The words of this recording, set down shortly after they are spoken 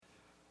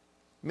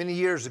Many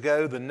years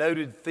ago, the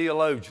noted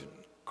theologian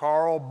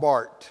Karl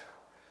Barth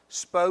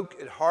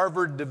spoke at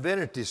Harvard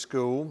Divinity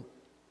School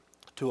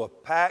to a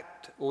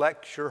packed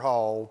lecture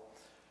hall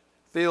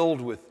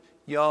filled with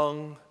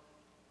young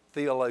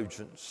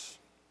theologians.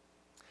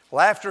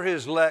 Well, after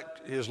his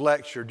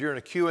lecture, during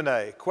a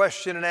Q&A,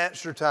 question and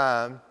answer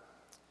time,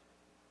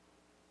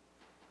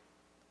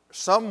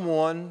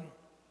 someone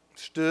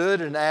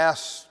stood and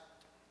asked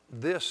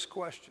this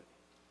question.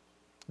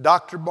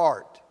 Dr.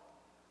 Barth,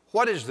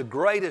 what is the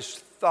greatest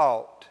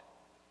thought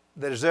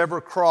that has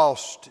ever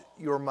crossed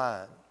your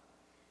mind?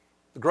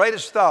 The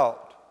greatest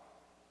thought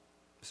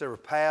that's ever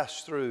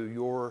passed through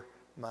your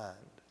mind.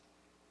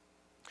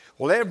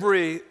 Well,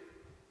 every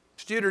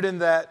student in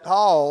that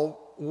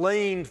hall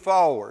leaned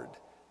forward.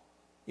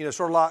 You know,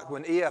 sort of like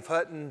when E.F.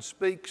 Hutton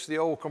speaks, the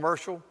old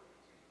commercial.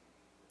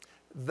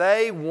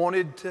 They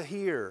wanted to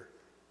hear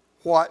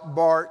what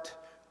Barth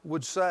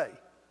would say.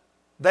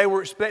 They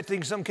were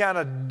expecting some kind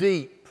of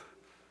deep,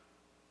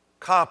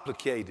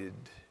 complicated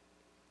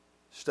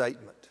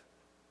statement.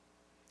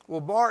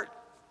 Well, Barth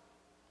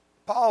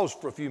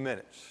paused for a few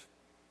minutes,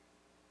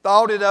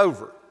 thought it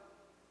over,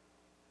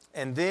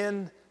 and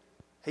then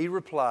he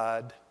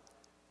replied,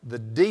 "The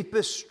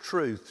deepest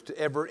truth to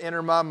ever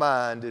enter my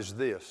mind is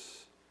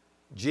this: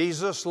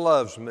 Jesus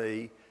loves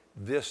me,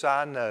 this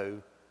I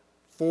know,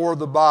 for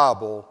the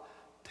Bible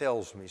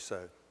tells me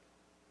so."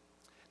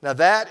 Now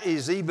that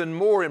is even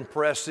more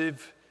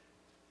impressive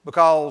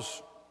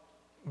because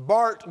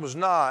Barth was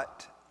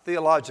not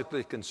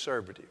theologically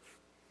conservative.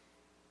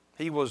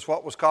 He was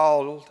what was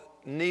called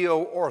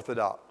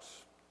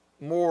neo-orthodox,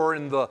 more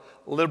in the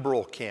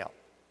liberal camp.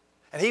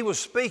 And he was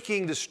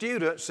speaking to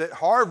students at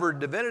Harvard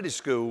Divinity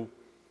School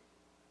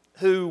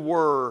who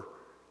were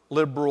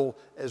liberal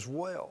as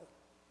well.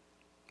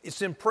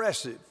 It's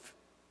impressive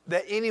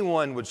that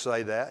anyone would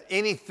say that.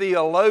 Any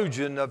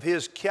theologian of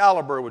his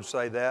caliber would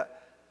say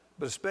that,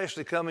 but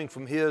especially coming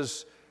from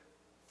his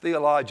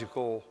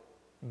theological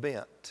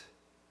bent.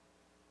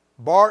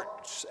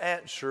 Barth's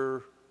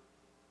answer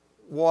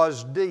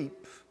was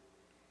deep,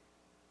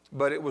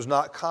 but it was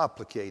not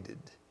complicated.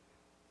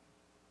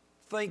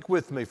 Think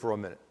with me for a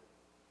minute.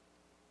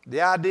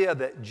 The idea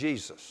that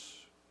Jesus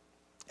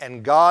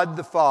and God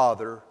the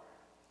Father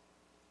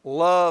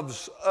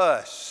loves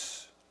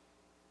us,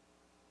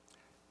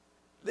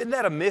 isn't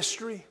that a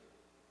mystery?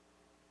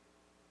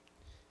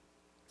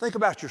 Think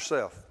about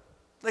yourself.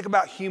 Think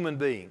about human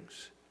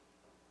beings.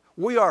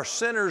 We are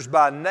sinners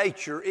by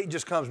nature. It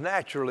just comes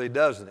naturally,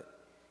 doesn't it?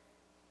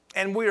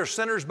 And we are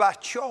sinners by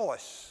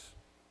choice.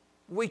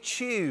 We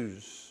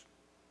choose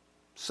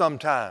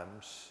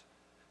sometimes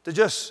to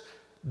just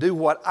do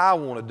what I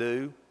want to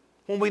do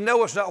when we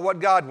know it's not what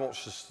God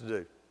wants us to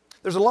do.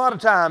 There's a lot of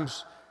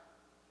times,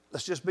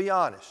 let's just be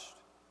honest,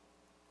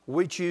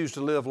 we choose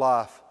to live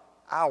life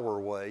our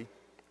way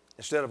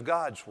instead of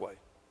God's way.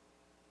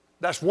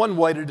 That's one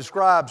way to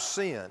describe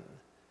sin.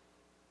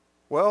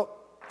 Well,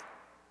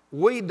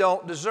 we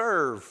don't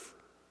deserve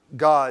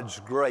God's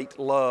great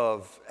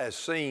love as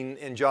seen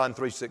in John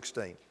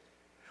 3:16.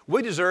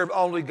 We deserve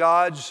only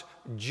God's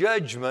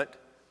judgment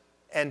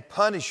and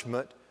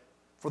punishment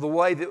for the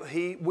way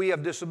that we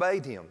have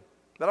disobeyed Him.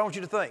 But I want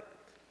you to think,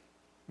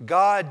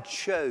 God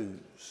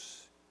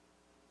chose.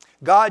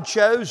 God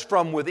chose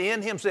from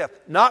within Himself,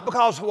 not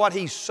because of what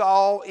He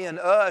saw in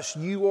us,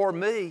 you or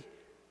me,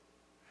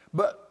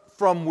 but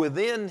from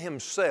within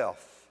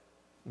Himself,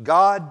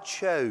 God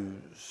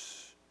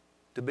chose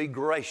to be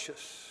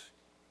gracious,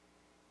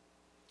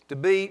 to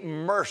be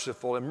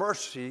merciful, and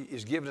mercy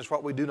is giving us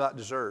what we do not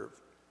deserve.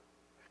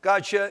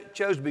 God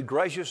chose to be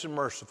gracious and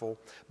merciful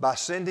by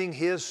sending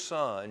His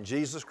Son,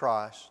 Jesus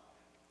Christ,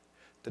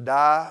 to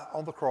die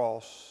on the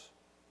cross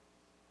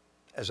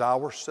as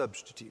our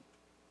substitute,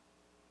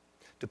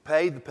 to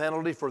pay the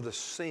penalty for the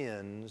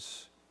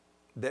sins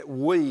that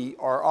we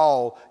are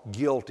all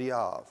guilty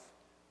of.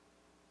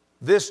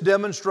 This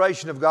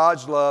demonstration of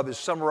God's love is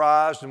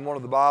summarized in one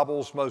of the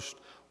Bible's most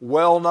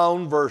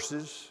well-known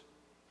verses.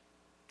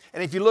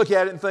 And if you look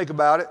at it and think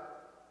about it,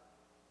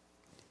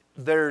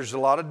 there's a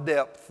lot of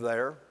depth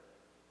there,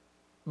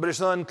 but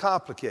it's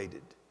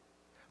uncomplicated.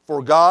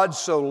 For God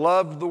so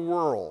loved the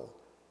world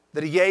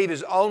that He gave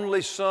His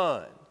only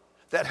Son,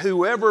 that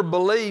whoever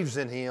believes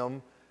in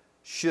Him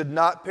should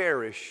not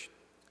perish,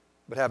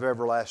 but have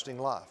everlasting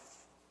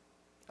life.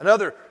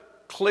 Another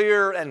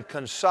clear and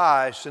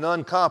concise and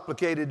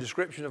uncomplicated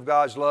description of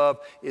God's love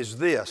is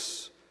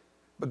this: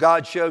 but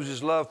God shows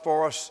His love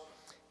for us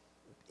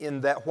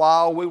in that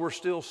while we were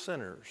still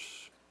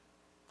sinners,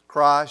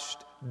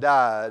 Christ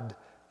died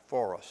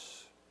for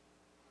us.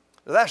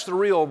 Now, that's the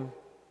real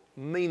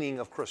meaning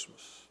of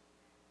Christmas.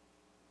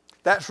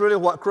 That's really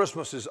what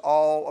Christmas is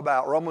all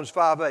about. Romans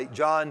 5:8,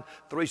 John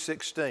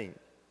 3:16.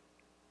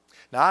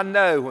 Now, I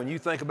know when you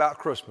think about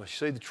Christmas,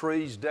 you see the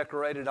trees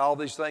decorated, all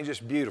these things,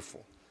 it's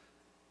beautiful.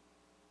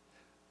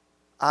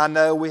 I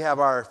know we have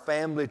our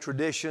family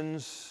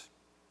traditions,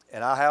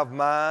 and I have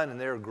mine, and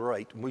they're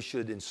great. We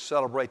should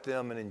celebrate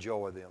them and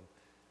enjoy them.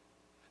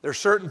 There are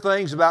certain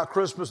things about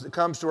Christmas that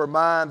comes to our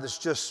mind that's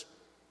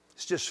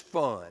just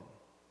fun.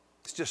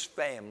 It's just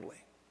family.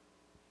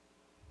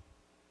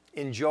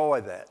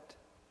 Enjoy that.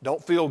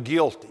 Don't feel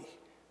guilty.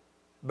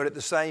 But at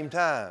the same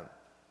time,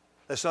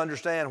 let's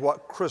understand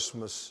what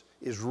Christmas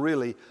is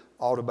really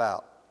all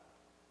about.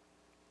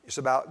 It's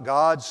about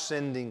God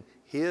sending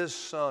His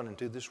Son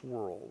into this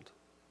world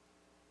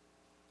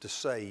to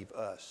save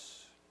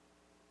us.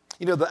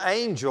 You know, the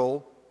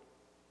angel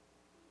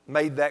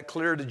made that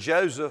clear to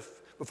Joseph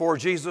before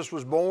Jesus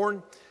was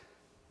born.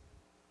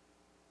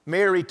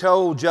 Mary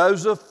told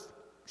Joseph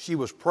she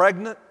was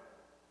pregnant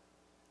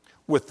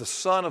with the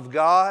Son of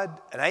God.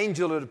 An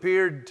angel had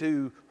appeared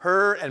to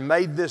her and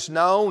made this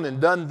known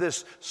and done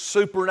this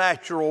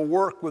supernatural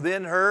work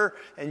within her.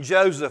 And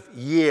Joseph,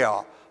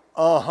 who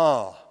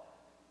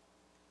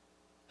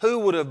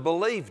would have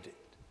believed it?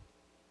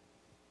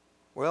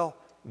 Well,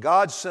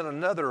 God sent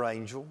another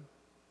angel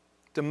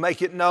to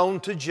make it known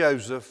to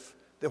Joseph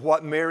that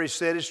what Mary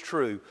said is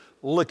true.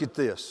 Look at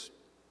this.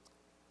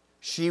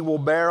 She will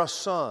bear a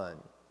son,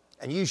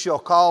 and you shall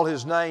call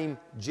his name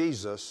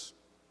Jesus,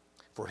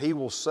 for he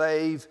will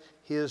save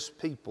his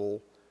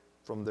people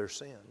from their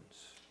sins.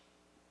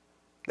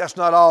 That's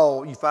not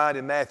all you find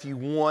in Matthew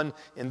 1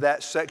 in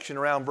that section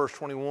around verse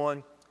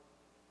 21.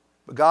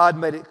 But God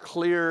made it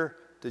clear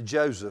to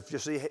Joseph,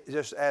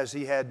 just as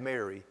he had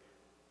Mary,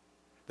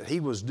 that he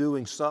was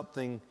doing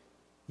something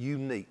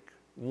unique,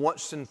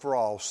 once and for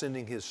all,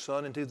 sending his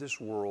Son into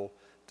this world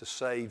to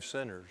save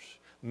sinners.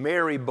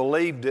 Mary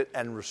believed it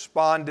and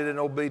responded in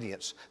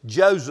obedience.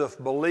 Joseph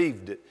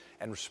believed it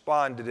and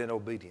responded in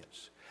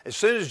obedience. As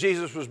soon as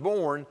Jesus was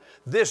born,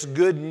 this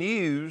good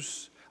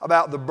news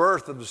about the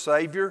birth of the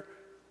Savior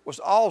was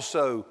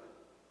also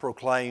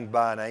proclaimed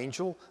by an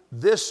angel,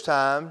 this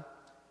time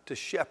to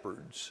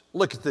shepherds.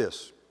 Look at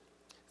this.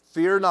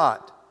 Fear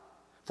not,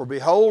 for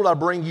behold, I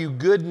bring you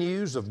good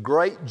news of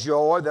great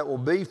joy that will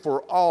be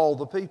for all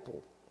the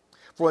people.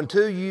 For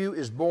unto you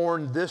is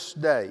born this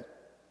day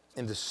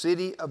in the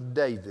city of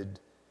David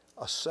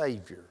a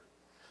Savior,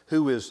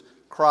 who is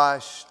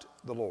Christ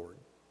the Lord.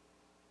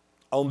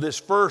 On this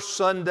first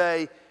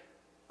Sunday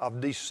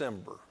of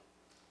December,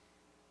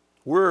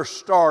 we're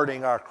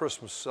starting our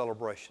Christmas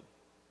celebration.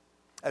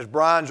 As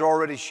Brian's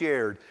already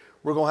shared,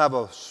 we're going to have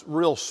a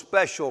real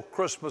special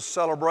Christmas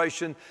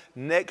celebration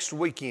next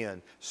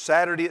weekend,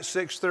 Saturday at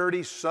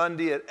 6:30,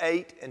 Sunday at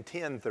 8 and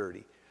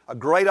 10:30. A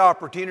great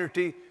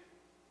opportunity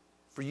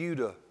for you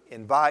to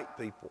invite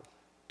people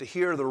to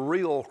hear the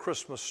real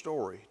Christmas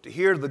story, to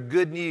hear the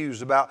good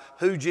news about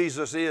who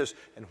Jesus is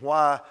and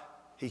why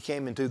He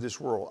came into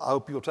this world. I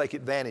hope you'll take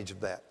advantage of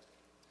that.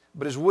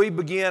 But as we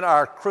begin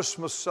our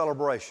Christmas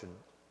celebration,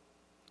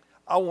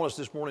 I want us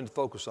this morning to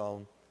focus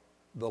on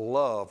the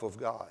love of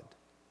God.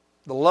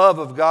 The love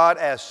of God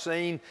as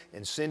seen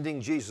in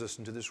sending Jesus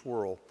into this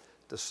world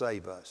to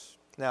save us.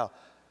 Now,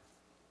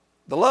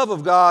 the love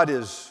of God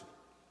is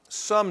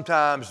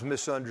sometimes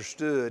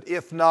misunderstood,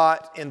 if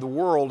not in the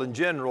world in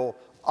general,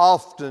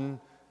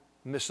 often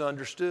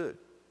misunderstood,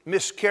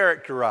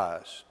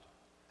 mischaracterized.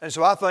 And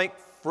so I think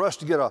for us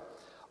to get a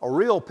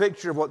real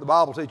picture of what the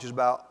Bible teaches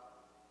about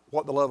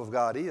what the love of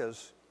God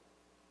is,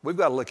 we've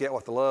got to look at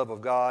what the love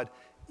of God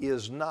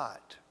is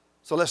not.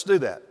 So let's do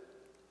that.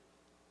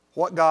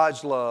 What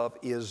God's love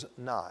is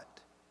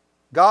not.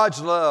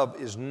 God's love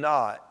is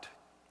not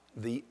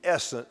the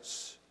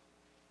essence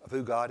of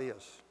who God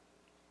is.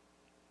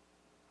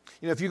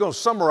 You know, if you're going to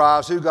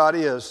summarize who God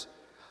is,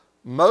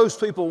 most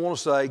people want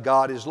to say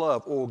God is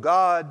love. Well,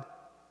 God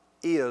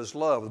is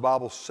love. The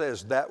Bible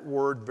says that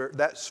word,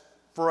 that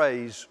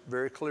phrase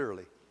very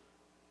clearly.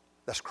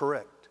 That's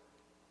correct.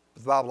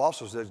 But the Bible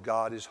also says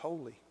God is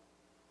holy.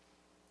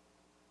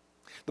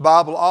 The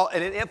Bible,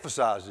 and it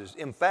emphasizes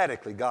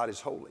emphatically God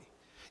is holy.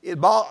 The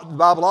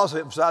Bible also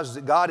emphasizes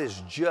that God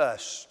is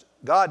just.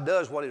 God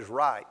does what is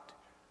right.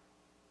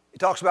 It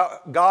talks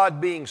about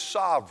God being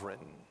sovereign.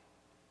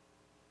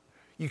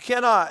 You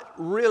cannot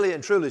really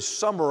and truly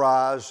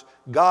summarize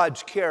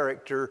God's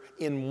character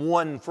in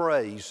one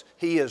phrase.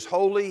 He is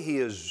holy, He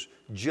is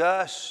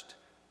just,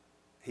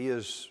 He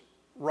is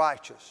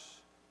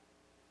righteous,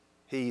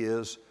 He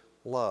is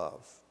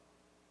love.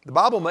 The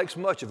Bible makes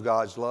much of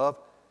God's love,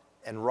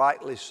 and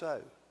rightly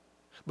so.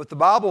 But the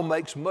Bible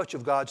makes much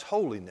of God's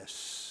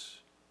holiness.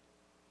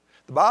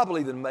 The Bible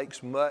even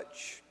makes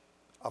much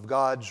of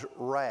God's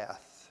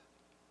wrath.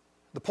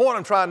 The point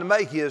I'm trying to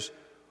make is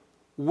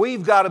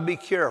we've got to be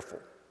careful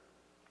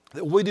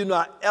that we do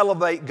not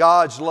elevate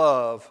God's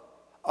love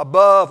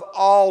above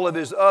all of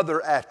His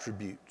other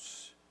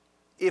attributes.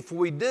 If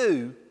we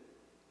do,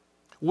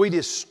 we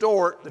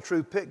distort the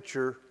true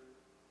picture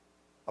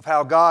of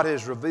how God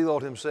has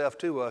revealed Himself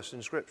to us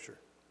in Scripture.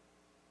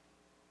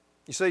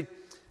 You see,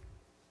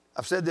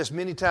 I've said this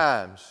many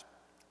times.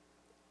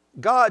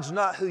 God's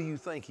not who you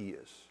think He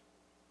is.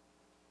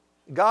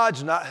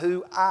 God's not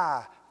who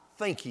I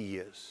think He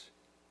is.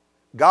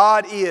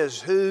 God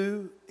is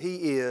who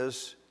He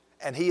is,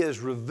 and He has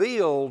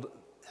revealed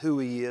who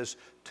He is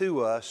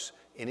to us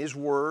in His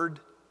Word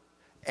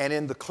and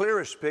in the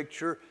clearest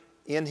picture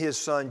in His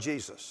Son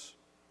Jesus.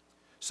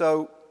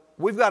 So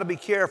we've got to be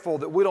careful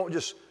that we don't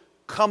just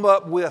come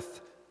up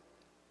with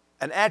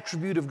an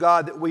attribute of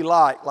God that we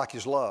like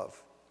His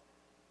love,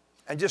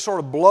 and just sort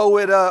of blow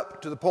it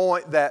up to the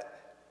point that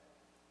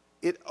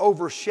it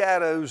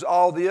overshadows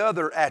all the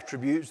other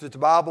attributes that the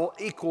Bible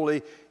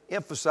equally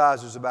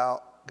emphasizes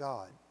about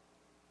God.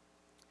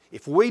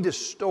 If we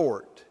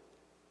distort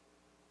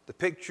the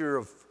picture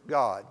of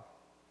God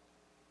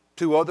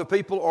to other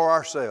people or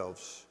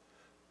ourselves,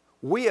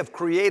 we have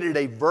created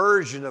a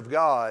version of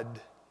God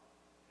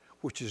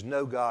which is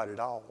no God at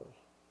all,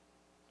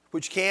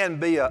 which can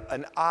be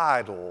an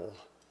idol,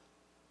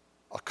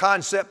 a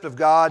concept of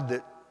God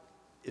that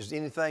is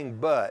anything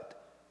but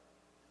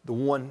the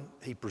one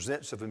He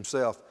presents of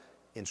Himself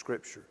in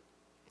Scripture.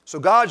 So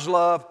God's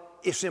love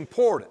is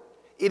important.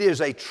 It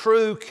is a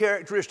true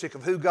characteristic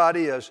of who God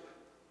is,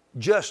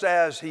 just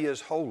as He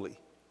is holy.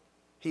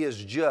 He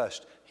is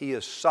just. He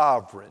is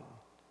sovereign.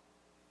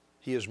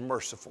 He is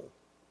merciful.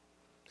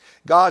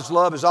 God's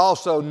love is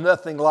also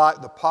nothing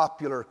like the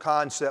popular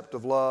concept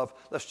of love,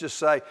 let's just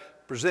say,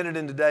 presented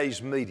in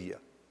today's media.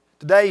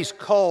 Today's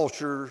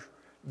culture,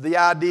 the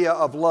idea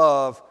of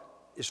love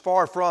is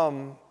far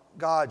from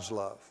God's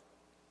love.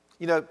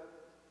 You know,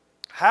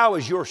 how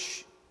is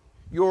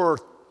your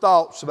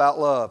thoughts about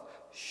love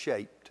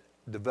shaped,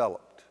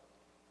 developed?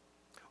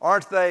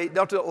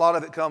 Don't a lot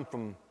of it come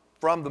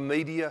from the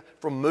media,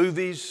 from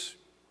movies,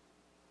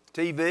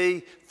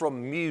 TV,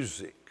 from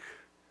music?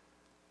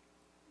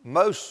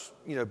 Most,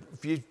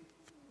 if you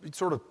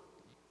sort of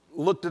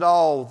looked at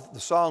all the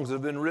songs that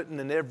have been written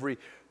in every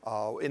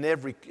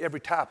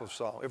type of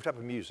song, every type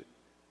of music,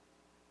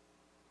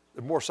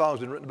 there are more songs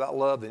been written about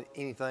love than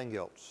anything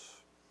else.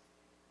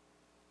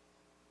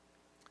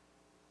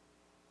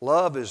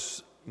 Love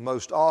is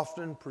most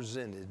often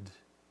presented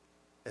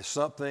as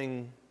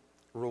something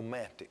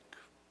romantic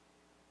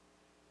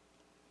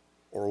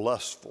or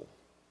lustful.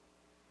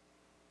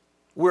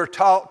 We're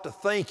taught to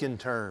think in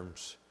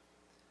terms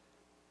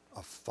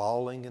of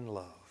falling in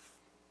love,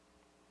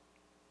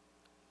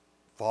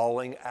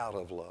 falling out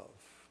of love,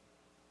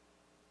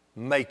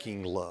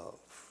 making love.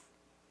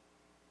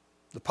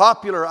 The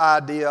popular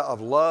idea of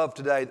love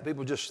today that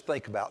people just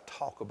think about,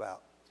 talk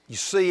about, you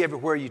see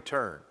everywhere you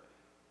turn,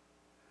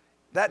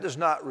 that does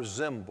not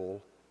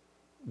resemble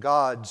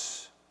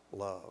God's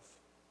love,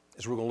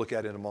 as we're going to look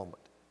at in a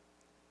moment.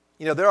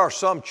 There are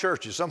some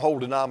churches, some whole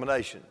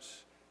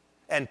denominations,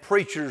 and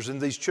preachers in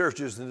these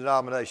churches and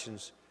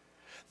denominations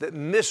that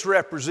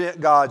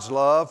misrepresent God's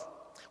love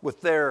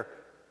with their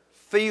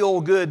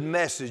feel-good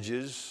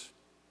messages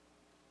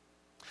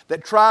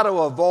that try to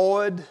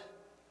avoid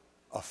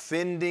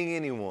offending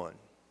anyone,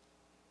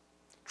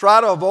 try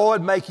to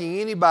avoid making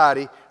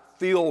anybody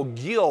feel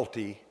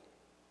guilty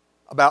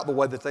about the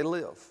way that they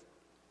live.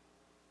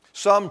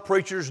 Some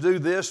preachers do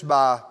this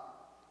by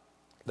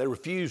they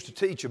refuse to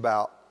teach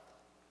about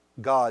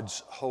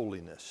God's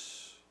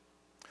holiness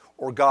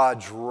or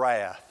God's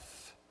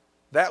wrath.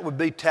 That would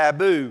be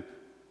taboo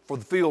for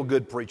the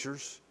feel-good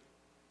preachers.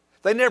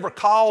 They never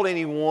call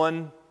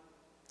anyone,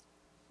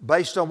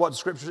 based on what the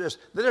Scripture says,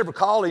 they never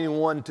call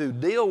anyone to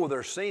deal with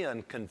their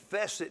sin,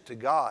 confess it to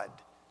God,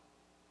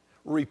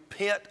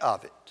 repent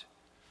of it.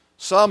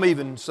 Some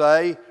even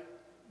say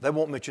they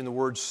won't mention the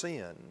word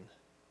sin.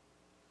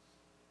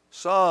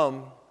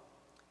 Some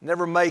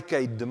never make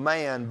a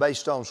demand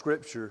based on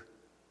Scripture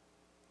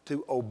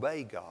to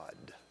obey God.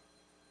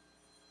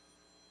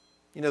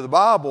 The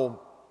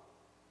Bible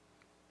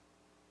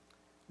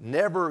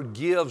never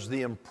gives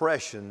the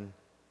impression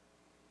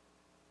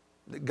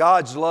that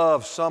God's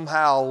love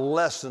somehow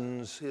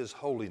lessens His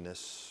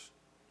holiness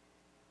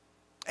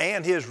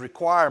and His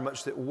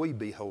requirements that we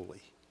be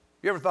holy.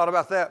 You ever thought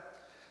about that?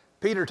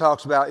 Peter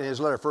talks about in his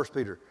letter, 1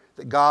 Peter,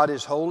 that God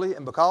is holy,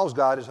 and because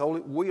God is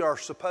holy, we are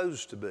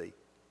supposed to be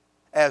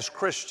as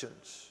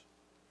Christians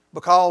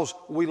because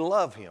we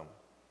love Him,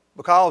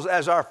 because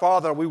as our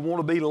Father we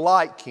want to be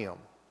like Him.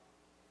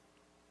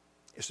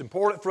 It's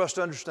important for us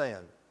to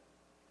understand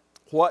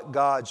what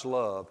God's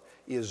love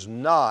is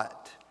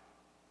not,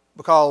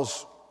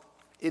 because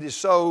it is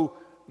so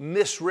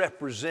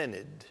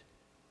misrepresented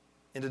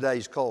in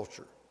today's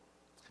culture.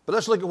 But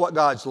let's look at what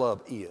God's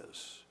love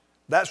is.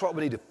 That's what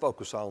we need to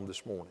focus on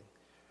this morning.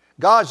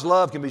 God's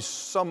love can be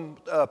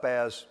summed up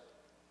as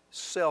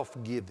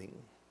self-giving.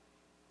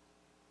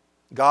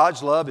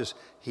 God's love is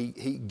He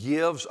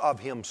gives of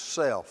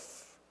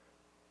Himself.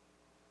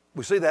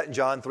 We see that in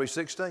John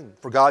 3:16.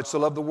 For God so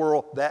loved the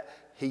world that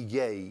He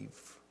gave.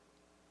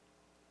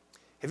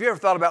 Have you ever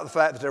thought about the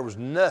fact that there was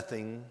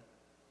nothing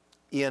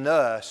in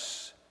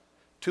us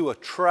to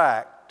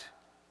attract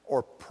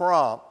or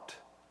prompt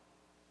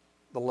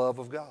the love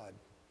of God?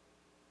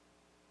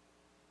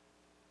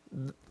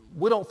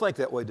 We don't think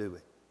that way, do we?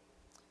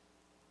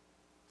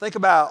 Think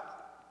about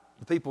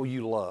the people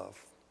you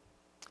love.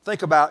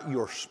 Think about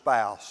your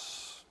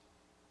spouse.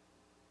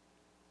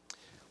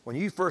 When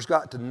you first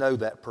got to know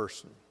that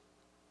person,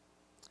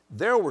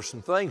 there were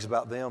some things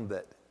about them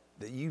that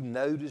you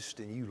noticed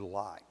and you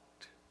liked.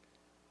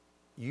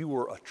 You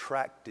were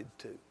attracted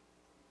to.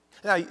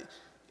 Now,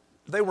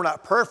 they were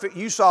not perfect.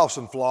 You saw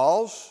some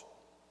flaws.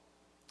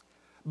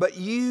 But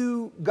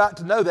you got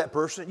to know that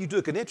person. You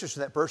took an interest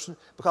in that person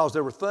because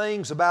there were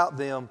things about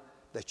them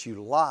that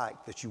you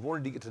liked, that you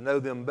wanted to get to know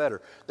them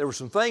better. There were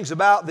some things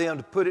about them,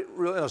 to put it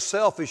in a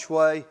selfish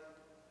way,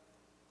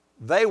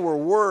 they were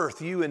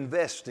worth you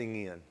investing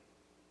in.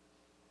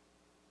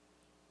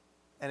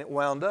 And it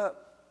wound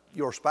up,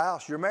 your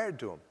spouse, you're married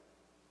to them.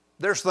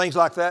 There's things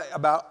like that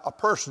about a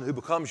person who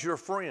becomes your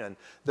friend.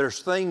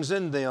 There's things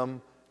in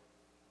them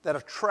that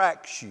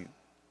attracts you,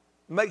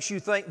 makes you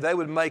think they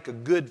would make a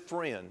good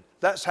friend.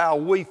 That's how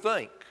we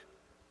think.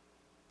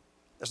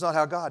 That's not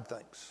how God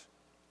thinks.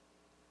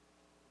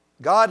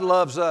 God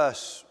loves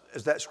us,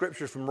 as that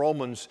scripture from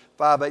Romans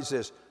 5:8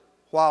 says,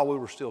 while we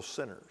were still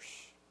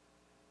sinners,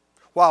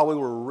 while we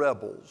were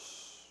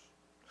rebels,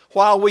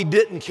 while we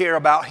didn't care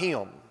about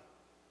Him,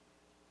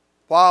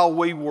 while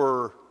we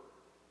were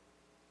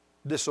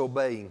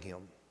disobeying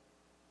Him.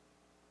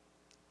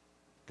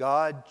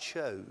 God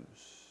chose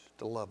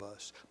to love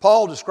us.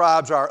 Paul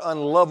describes our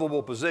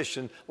unlovable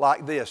position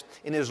like this.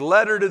 In his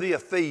letter to the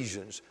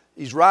Ephesians,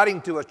 he's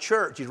writing to a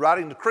church, he's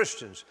writing to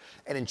Christians.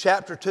 And in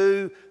chapter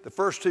 2, the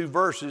first 2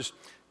 verses,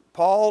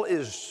 Paul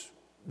is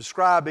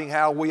describing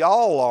how we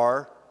all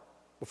are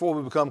before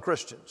we become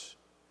Christians.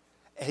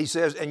 And he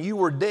says, and you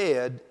were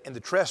dead in the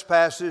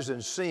trespasses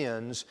and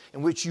sins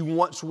in which you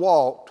once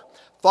walked,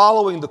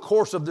 following the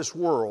course of this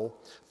world,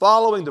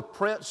 following the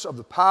prince of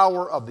the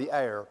power of the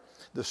air,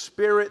 the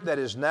spirit that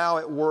is now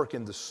at work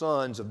in the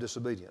sons of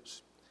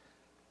disobedience.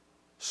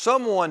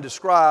 Someone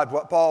described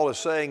what Paul is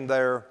saying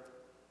there.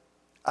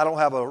 I don't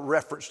have a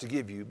reference to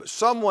give you, but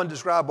someone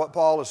described what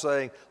Paul is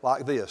saying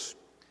like this.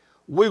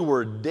 We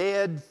were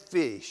dead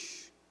fish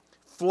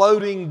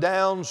floating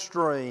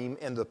downstream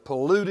in the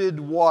polluted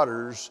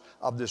waters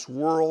of this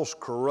world's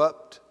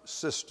corrupt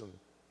system.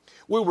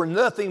 We were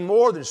nothing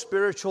more than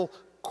spiritual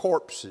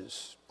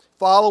corpses,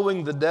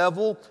 following the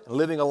devil and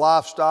living a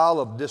lifestyle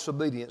of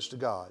disobedience to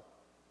God.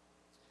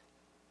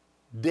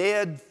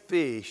 Dead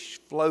fish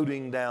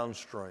floating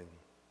downstream.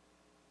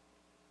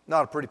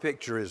 Not a pretty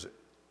picture, is it?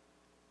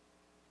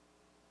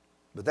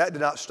 But that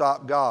did not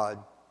stop God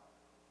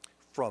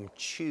from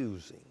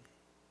choosing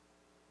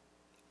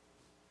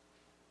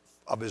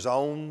of His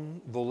own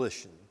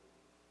volition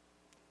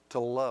to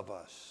love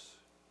us.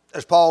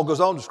 As Paul goes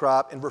on to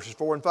describe in verses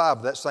 4 and 5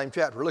 of that same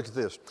chapter. Look at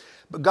this.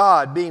 But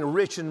God, being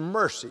rich in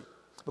mercy,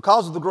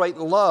 because of the great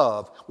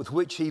love with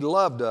which He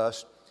loved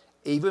us,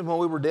 even when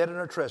we were dead in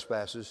our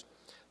trespasses,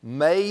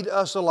 made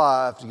us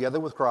alive together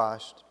with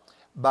Christ.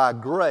 By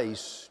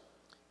grace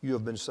you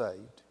have been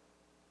saved.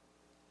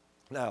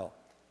 Now,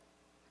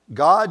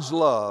 God's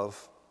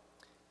love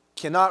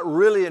cannot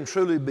really and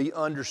truly be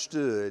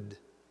understood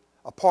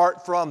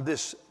apart from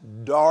this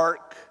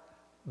dark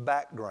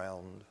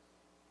background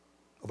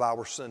of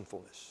our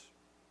sinfulness.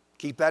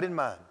 Keep that in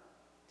mind.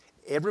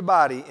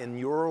 Everybody in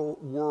your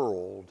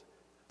world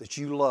that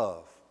you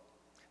love,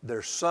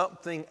 there's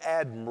something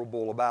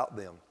admirable about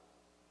them.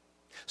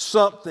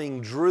 Something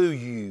drew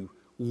you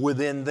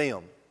within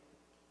them.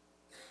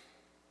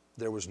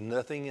 There was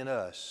nothing in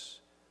us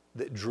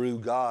that drew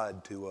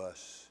God to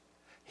us.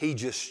 He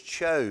just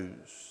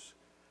chose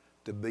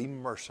to be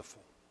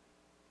merciful,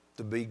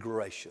 to be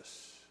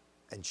gracious,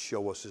 and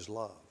show us His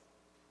love.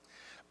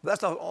 But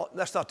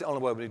that's not the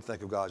only way we need to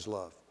think of God's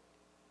love.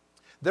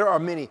 There are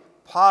many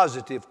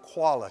positive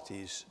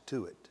qualities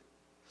to it.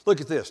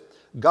 Look at this.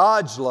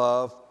 God's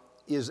love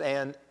is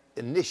an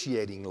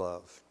initiating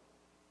love.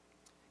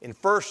 In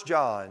 1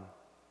 John,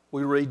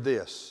 we read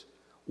this.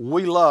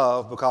 We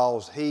love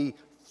because He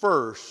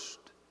first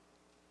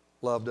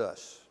loved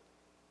us.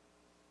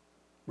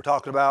 We're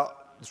talking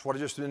about, that's what I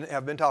just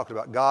have been talking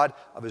about. God,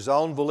 of His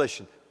own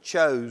volition,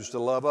 chose to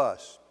love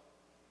us.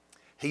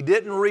 He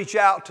didn't reach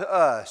out to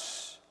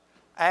us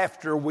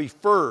after we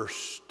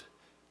first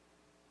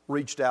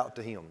reached out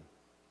to Him.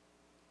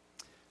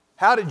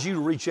 How did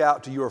you reach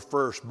out to your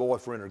first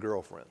boyfriend or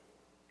girlfriend?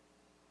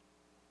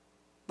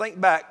 Think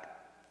back,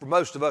 for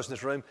most of us in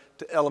this room,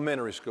 to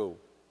elementary school,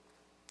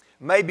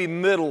 maybe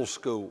middle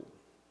school.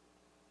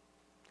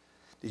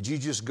 Did you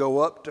just go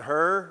up to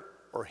her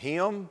or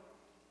him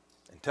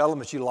and tell them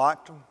that you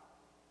liked them?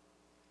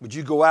 Would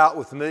you go out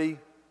with me?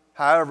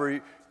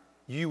 However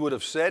you would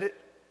have said it.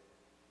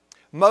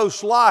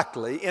 Most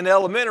likely in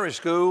elementary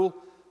school,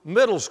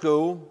 middle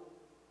school,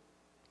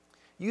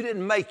 you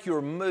didn't make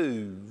your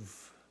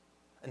move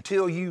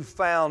until you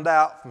found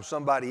out from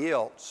somebody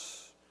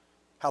else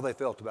how they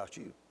felt about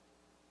you.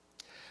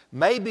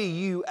 Maybe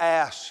you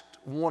asked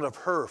one of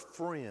her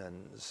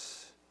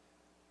friends,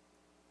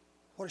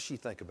 what does she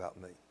think about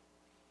me?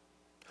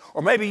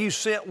 Or maybe you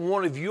sent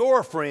one of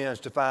your friends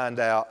to find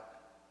out,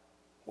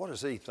 what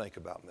does he think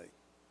about me?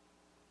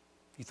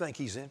 You think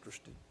he's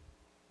interested?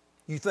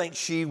 You think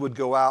she would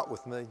go out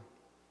with me?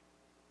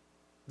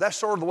 That's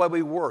sort of the way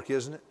we work,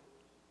 isn't it?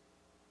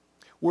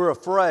 We're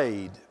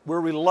afraid,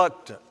 we're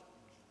reluctant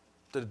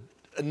to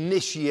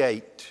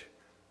initiate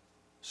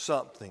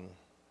something.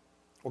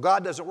 Well,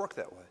 God doesn't work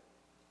that way.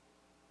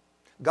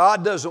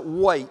 God doesn't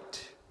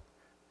wait.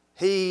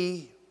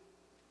 He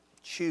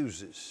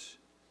chooses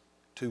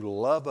to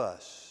love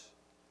us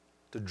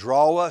to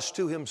draw us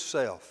to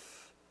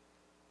Himself,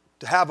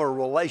 to have a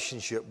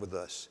relationship with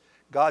us.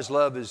 God's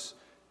love is,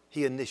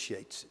 He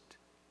initiates it.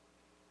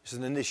 It's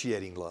an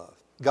initiating love.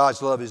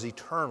 God's love is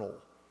eternal.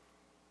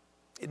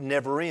 It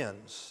never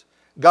ends.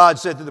 God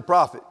said to the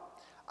prophet,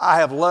 I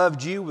have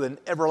loved you with an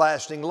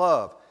everlasting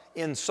love.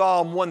 In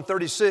Psalm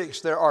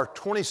 136, there are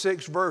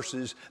 26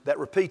 verses that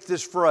repeat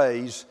this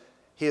phrase,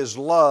 His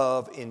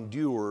love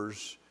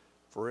endures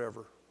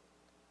forever.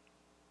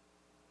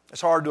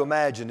 It's hard to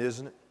imagine,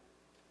 isn't it?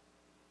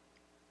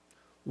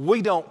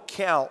 We don't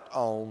count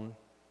on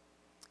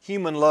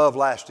human love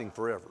lasting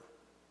forever.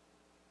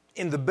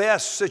 In the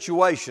best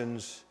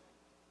situations,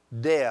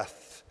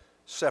 death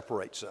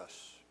separates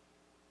us.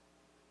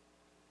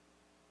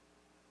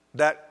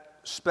 That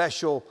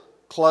special,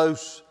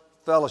 close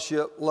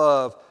fellowship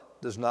love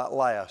does not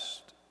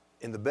last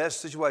in the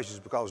best situations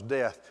because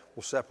death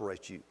will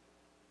separate you.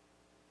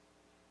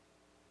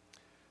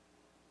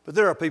 But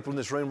there are people in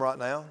this room right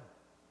now.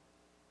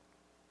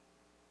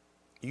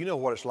 You know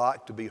what it's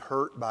like to be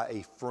hurt by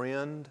a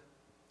friend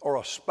or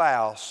a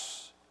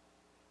spouse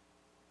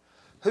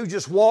who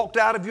just walked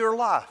out of your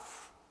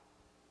life.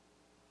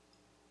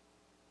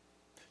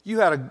 You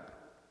had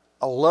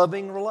a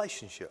loving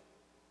relationship.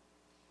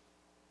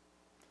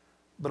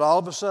 But all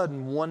of a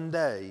sudden, one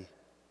day,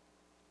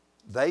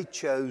 they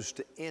chose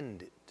to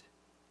end it.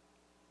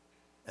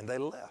 And they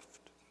left.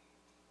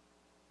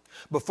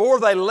 Before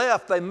they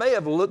left, they may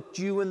have looked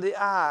you in the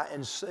eye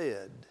and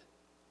said,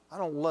 I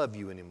don't love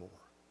you anymore.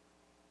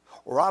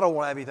 Or I don't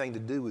want to have anything to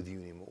do with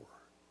you anymore.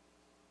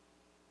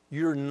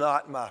 You're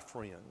not my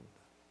friend.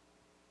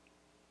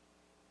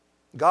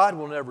 God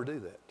will never do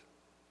that.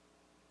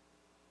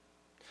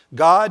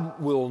 God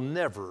will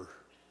never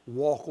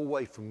walk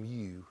away from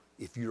you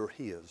if you're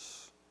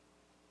His.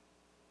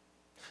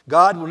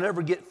 God will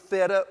never get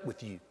fed up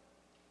with you.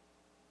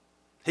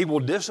 He will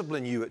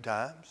discipline you at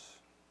times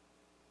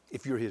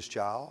if you're His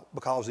child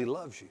because He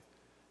loves you.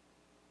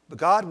 But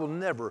God will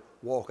never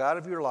walk out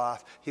of your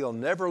life. He'll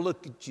never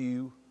look at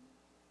you.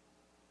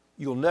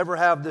 You'll never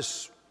have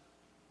this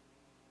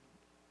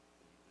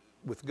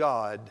with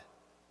God,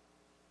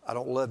 I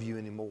don't love you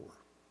anymore.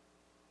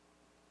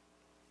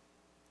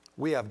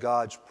 We have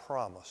God's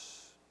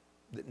promise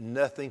that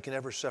nothing can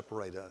ever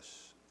separate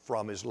us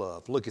from His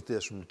love. Look at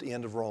this from the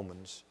end of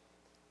Romans.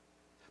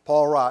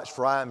 Paul writes,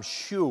 for I am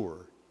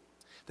sure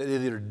that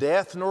neither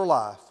death nor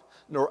life,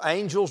 nor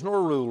angels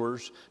nor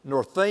rulers,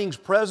 nor things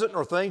present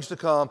nor things to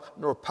come,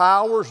 nor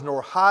powers,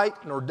 nor height,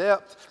 nor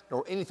depth,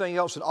 nor anything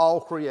else in all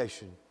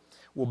creation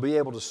will be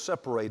able to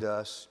separate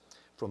us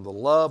from the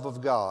love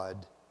of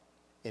God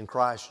in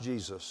Christ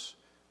Jesus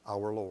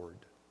our Lord.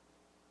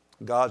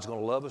 God's going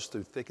to love us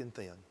through thick and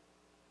thin.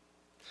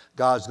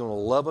 God's going to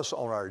love us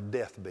on our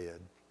deathbed.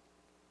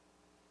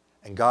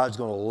 And God's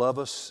going to love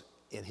us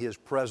in His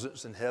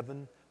presence in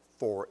heaven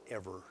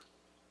forever.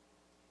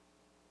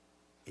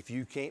 If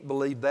you can't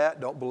believe that,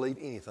 don't believe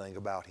anything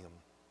about Him.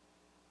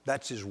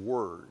 That's His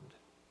Word.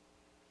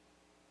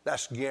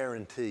 That's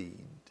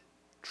guaranteed.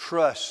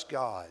 Trust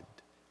God.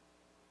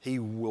 He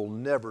will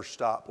never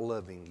stop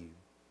loving you.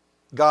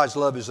 God's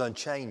love is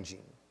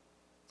unchanging.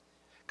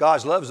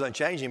 God's love is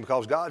unchanging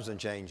because God's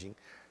unchanging.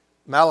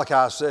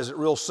 Malachi says it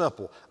real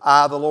simple.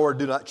 I, the Lord,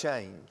 do not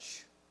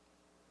change.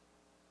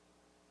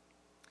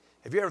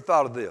 Have you ever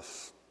thought of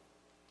this?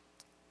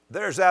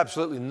 There's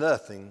absolutely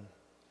nothing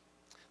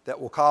that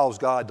will cause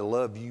God to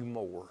love you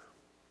more,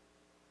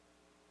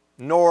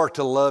 nor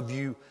to love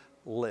you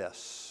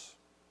less.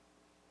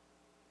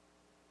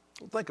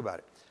 Well, think about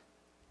it.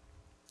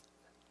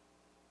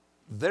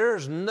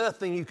 There's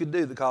nothing you could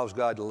do that causes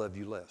God to love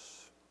you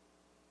less.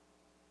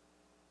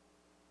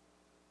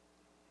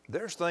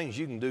 There's things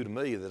you can do to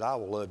me that I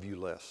will love you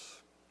less.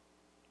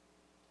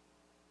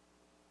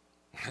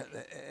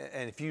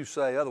 And if you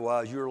say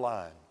otherwise, you're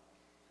lying.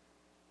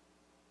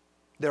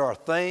 There are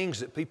things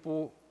that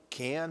people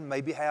can,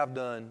 maybe have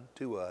done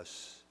to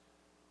us,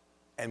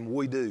 and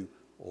we do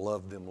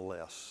love them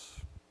less.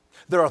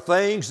 There are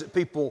things that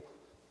people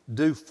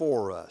do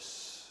for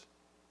us,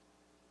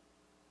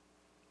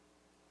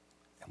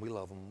 and we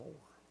love them more.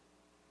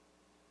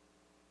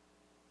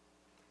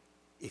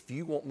 If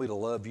you want me to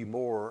love you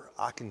more,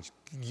 I can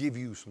give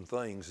you some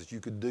things that you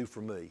could do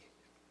for me,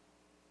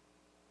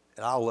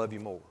 and I'll love you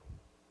more.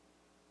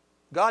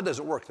 God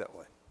doesn't work that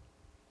way.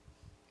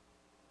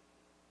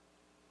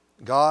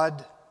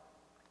 God,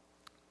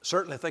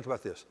 certainly think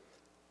about this.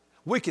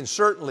 We can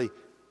certainly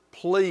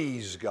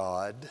please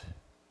God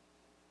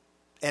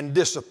and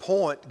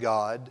disappoint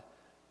God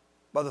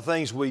by the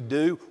things we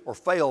do or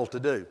fail to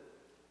do.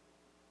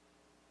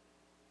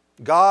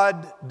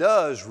 God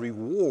does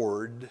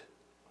reward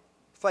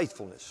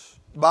faithfulness.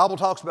 The Bible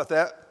talks about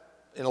that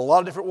in a lot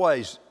of different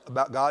ways,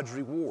 about God's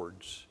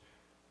rewards.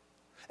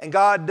 And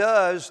God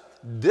does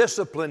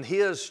discipline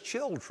His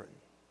children.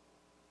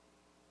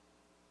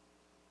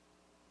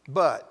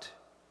 But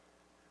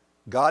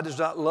God does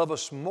not love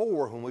us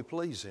more when we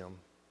please Him,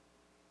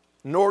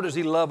 nor does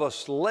He love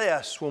us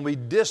less when we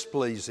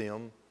displease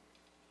Him,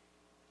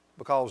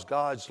 because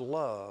God's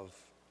love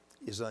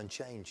is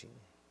unchanging.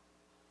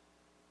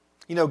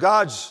 You know,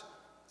 God's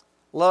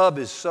love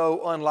is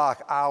so unlike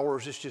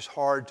ours, it's just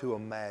hard to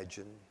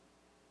imagine.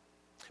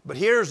 But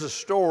here's a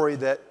story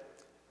that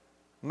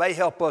may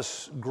help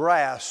us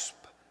grasp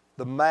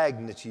the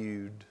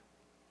magnitude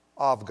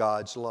of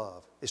God's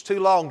love. It's too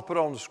long to put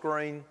on the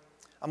screen.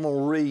 I'm going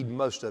to read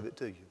most of it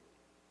to you.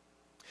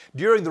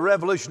 During the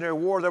Revolutionary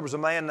War, there was a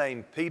man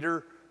named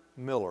Peter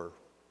Miller.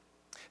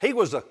 He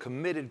was a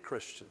committed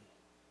Christian.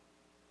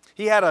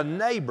 He had a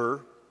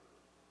neighbor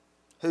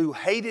who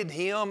hated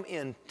him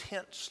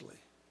intensely.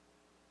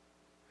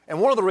 And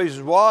one of the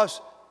reasons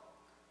was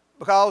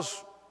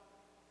because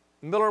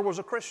Miller was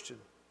a Christian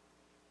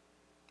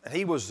and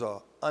he was an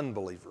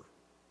unbeliever.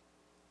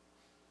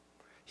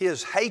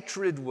 His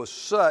hatred was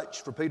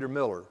such for Peter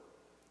Miller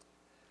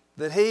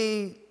that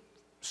he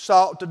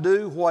sought to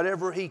do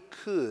whatever he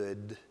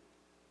could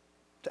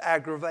to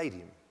aggravate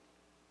him,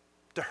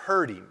 to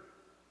hurt him,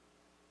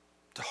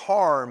 to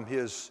harm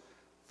his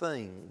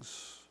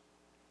things.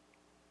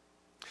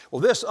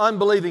 Well, this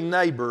unbelieving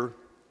neighbor,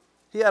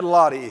 he had a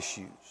lot of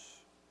issues.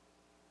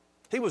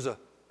 He was a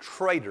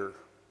traitor.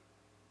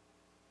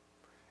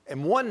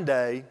 And one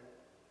day,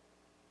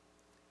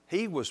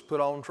 he was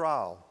put on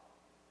trial.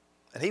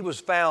 And he was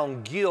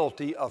found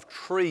guilty of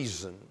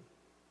treason.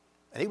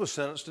 And he was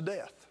sentenced to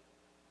death.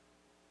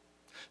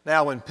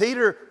 Now, when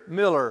Peter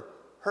Miller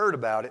heard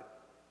about it,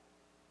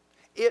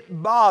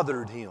 it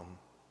bothered him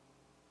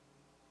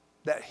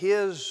that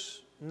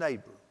his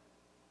neighbor,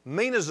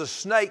 mean as a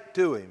snake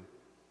to him,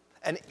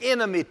 an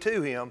enemy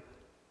to him,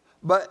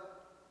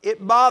 but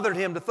it bothered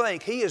him to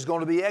think he is going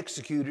to be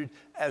executed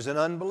as an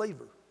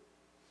unbeliever.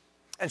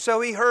 And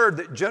so he heard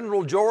that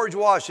General George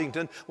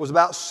Washington was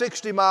about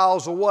 60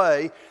 miles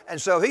away,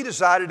 and so he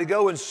decided to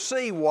go and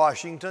see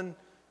Washington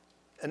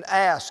and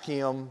ask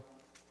him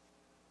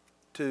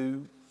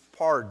to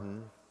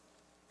pardon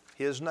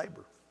his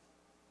neighbor.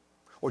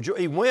 Well,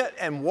 he went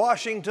and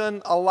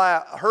Washington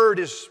heard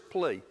his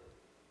plea.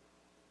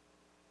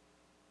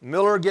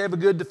 Miller gave a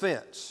good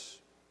defense.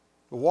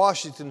 But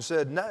Washington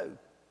said, "No,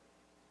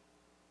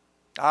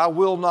 I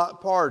will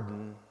not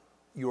pardon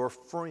your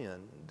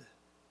friend."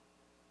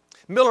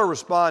 Miller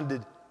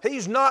responded,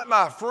 "He's not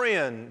my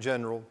friend,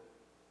 General.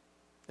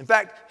 In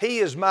fact, he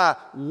is my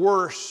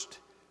worst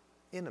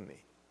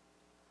enemy."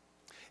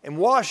 And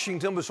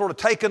Washington was sort of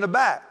taken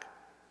aback.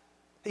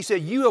 He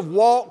said, "You have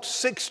walked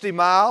 60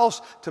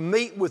 miles to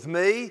meet with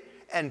me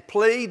and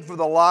plead for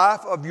the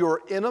life of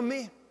your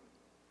enemy?"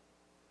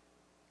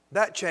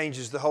 That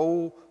changes the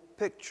whole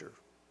picture.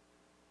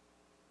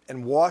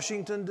 And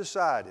Washington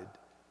decided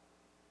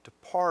to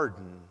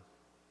pardon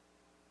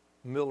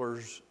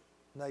Miller's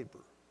neighbor.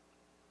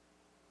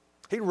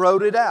 He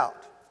wrote it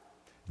out,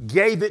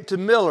 gave it to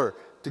Miller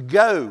to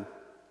go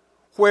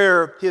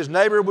where his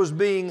neighbor was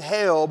being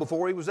held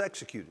before he was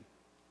executed.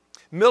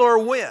 Miller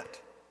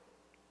went.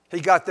 He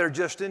got there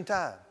just in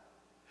time.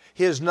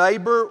 His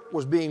neighbor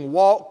was being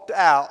walked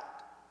out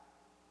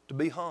to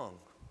be hung.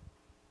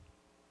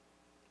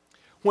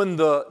 When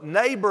the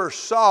neighbor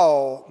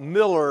saw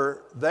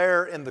Miller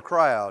there in the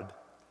crowd,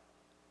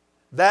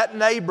 that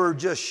neighbor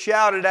just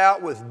shouted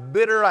out with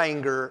bitter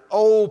anger,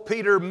 "Old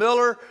Peter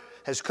Miller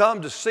has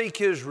come to seek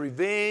his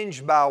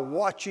revenge by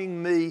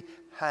watching me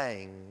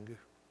hang."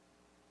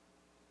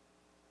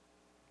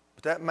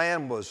 But that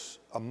man was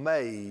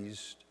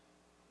amazed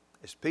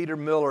as Peter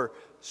Miller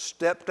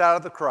stepped out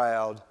of the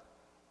crowd,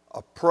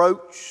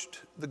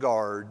 approached the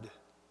guard,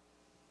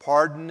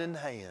 pardon in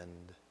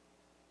hand.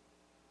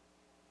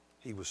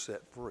 He was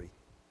set free.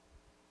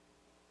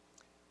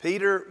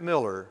 Peter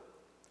Miller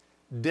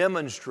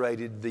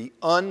demonstrated the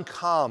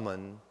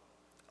uncommon,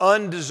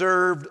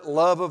 undeserved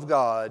love of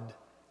God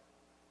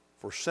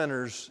for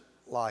sinners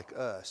like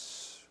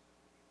us.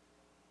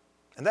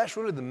 And that's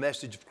really the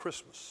message of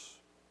Christmas.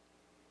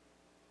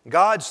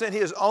 God sent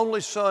His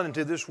only Son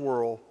into this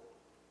world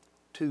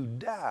to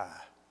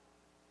die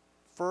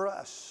for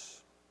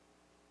us.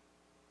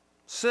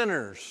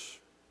 Sinners,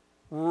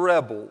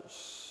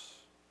 rebels,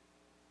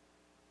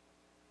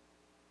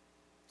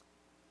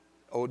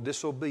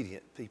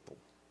 disobedient people.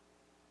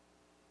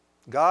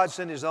 God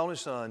sent His only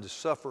Son to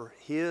suffer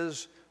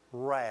His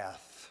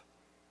wrath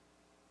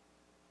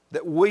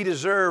that we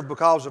deserve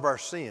because of our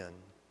sin.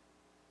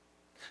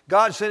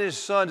 God sent His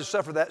Son to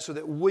suffer that so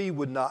that we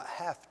would not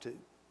have to.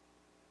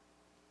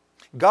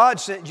 God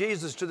sent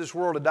Jesus to this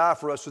world to die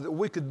for us so that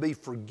we could be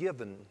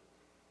forgiven,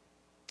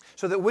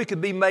 so that we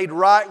could be made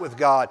right with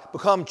God,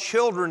 become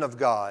children of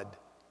God,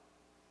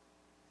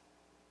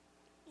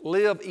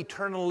 live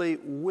eternally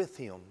with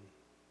Him,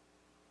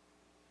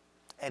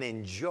 and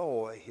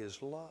enjoy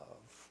His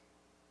love.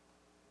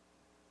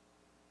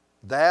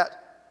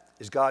 That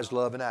is God's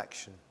love in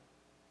action.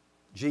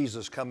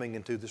 Jesus coming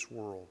into this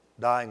world,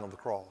 dying on the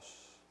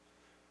cross.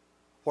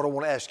 What I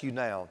want to ask you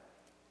now,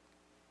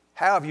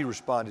 how have you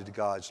responded to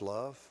God's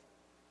love?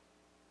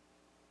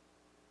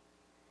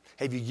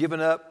 Have you given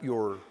up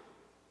your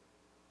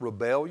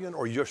rebellion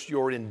or just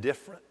your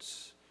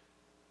indifference?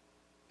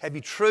 Have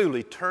you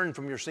truly turned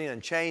from your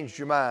sin, changed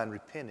your mind,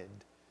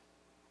 repented?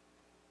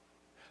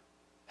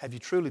 Have you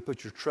truly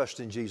put your trust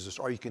in Jesus?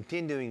 Are you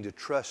continuing to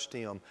trust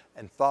Him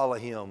and follow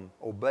Him,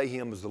 obey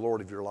Him as the Lord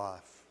of your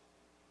life?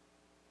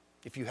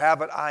 If you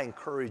haven't, I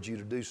encourage you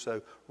to do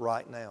so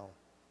right now.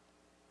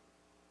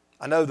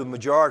 I know the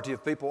majority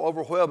of people,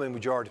 overwhelming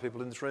majority of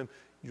people in this room,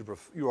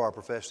 you are a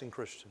professing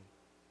Christian.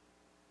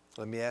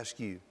 Let me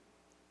ask you,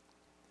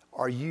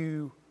 are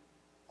you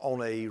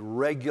on a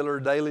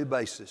regular daily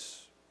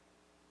basis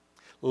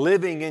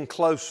living in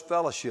close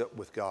fellowship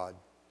with God?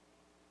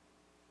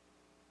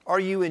 Are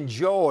you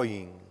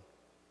enjoying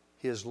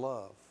His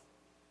love?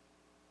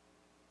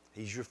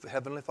 He's your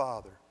Heavenly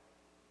Father.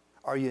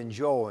 Are you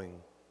enjoying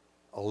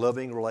a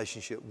loving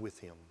relationship with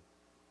Him?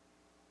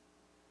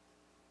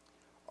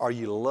 Are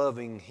you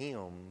loving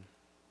Him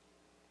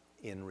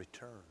in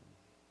return?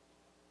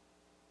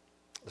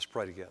 Let's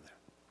pray together.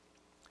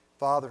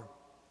 Father,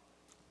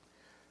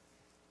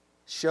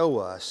 show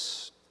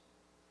us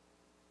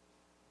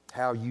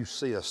how you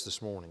see us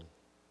this morning.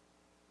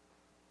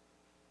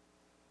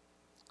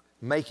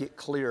 Make it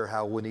clear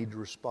how we need to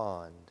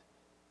respond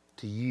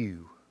to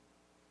you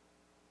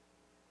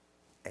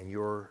and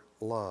your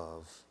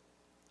love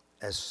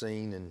as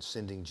seen in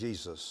sending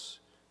Jesus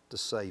to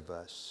save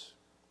us.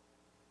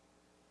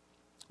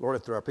 Lord,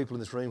 if there are people in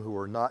this room who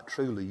are not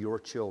truly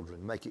your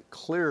children, make it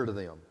clear to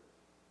them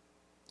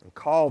and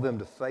call them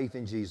to faith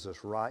in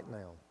Jesus right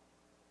now.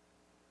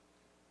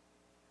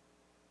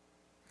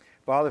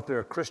 Father, if there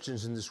are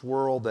Christians in this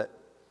world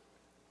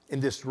in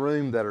this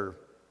room that are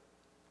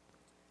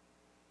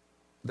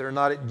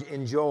not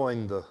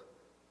enjoying the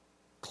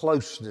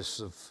closeness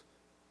of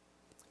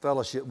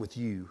fellowship with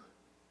you,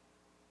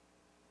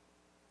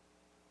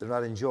 they're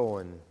not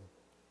enjoying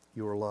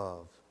your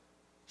love,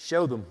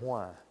 show them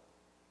why.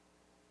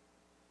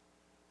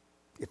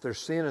 If there's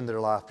sin in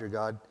their life, dear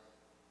God,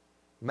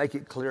 make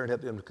it clear and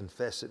help them to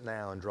confess it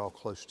now and draw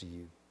close to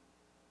you.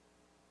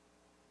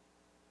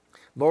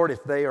 Lord,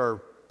 if they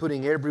are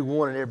putting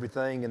everyone and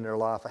everything in their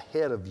life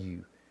ahead of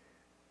you,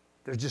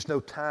 there's just no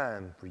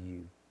time for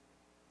you.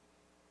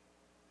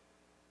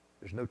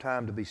 There's no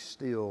time to be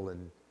still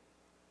and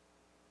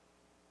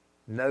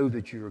know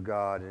that you're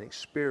God and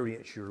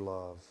experience your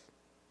love.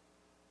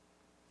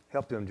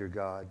 Help them, dear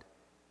God,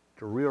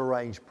 to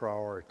rearrange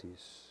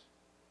priorities,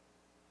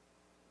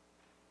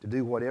 to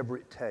do whatever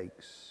it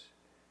takes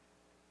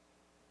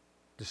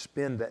to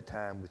spend that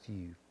time with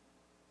you,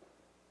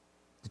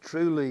 to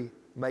truly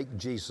make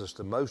Jesus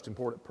the most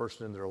important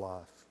person in their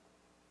life.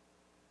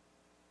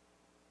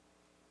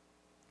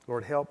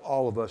 Lord, help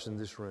all of us in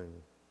this room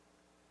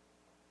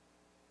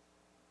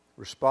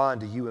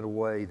respond to you in a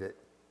way that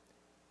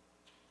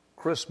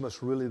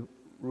Christmas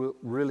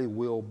really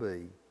will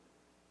be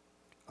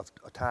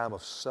a time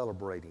of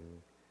celebrating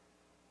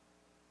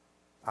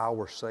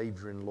our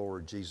Savior and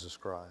Lord Jesus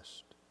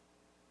Christ.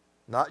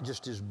 Not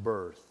just His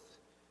birth,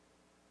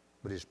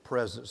 but His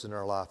presence in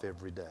our life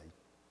every day.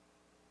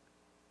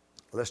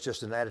 Let's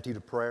just, in an attitude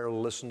of prayer,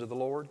 listen to the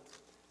Lord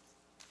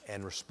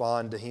and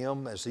respond to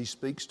Him as He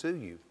speaks to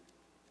you.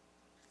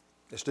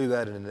 Let's do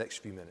that in the next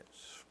few minutes.